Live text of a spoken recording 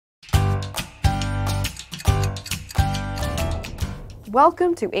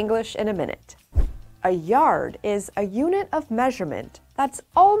Welcome to English in a Minute. A yard is a unit of measurement that's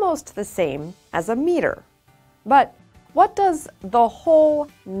almost the same as a meter. But what does the whole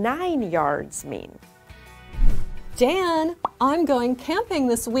 9 yards mean? Dan, I'm going camping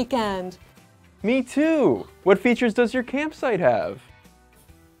this weekend. Me too! What features does your campsite have?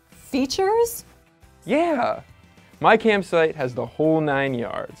 Features? Yeah! My campsite has the whole 9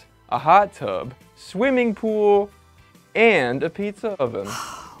 yards. A hot tub, swimming pool, and a pizza oven.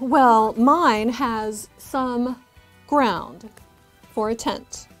 Well, mine has some ground for a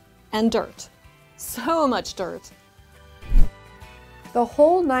tent and dirt. So much dirt. The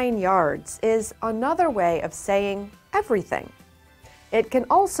whole 9 yards is another way of saying everything. It can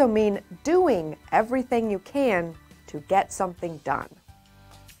also mean doing everything you can to get something done.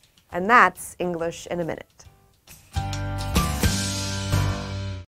 And that's English in a Minute.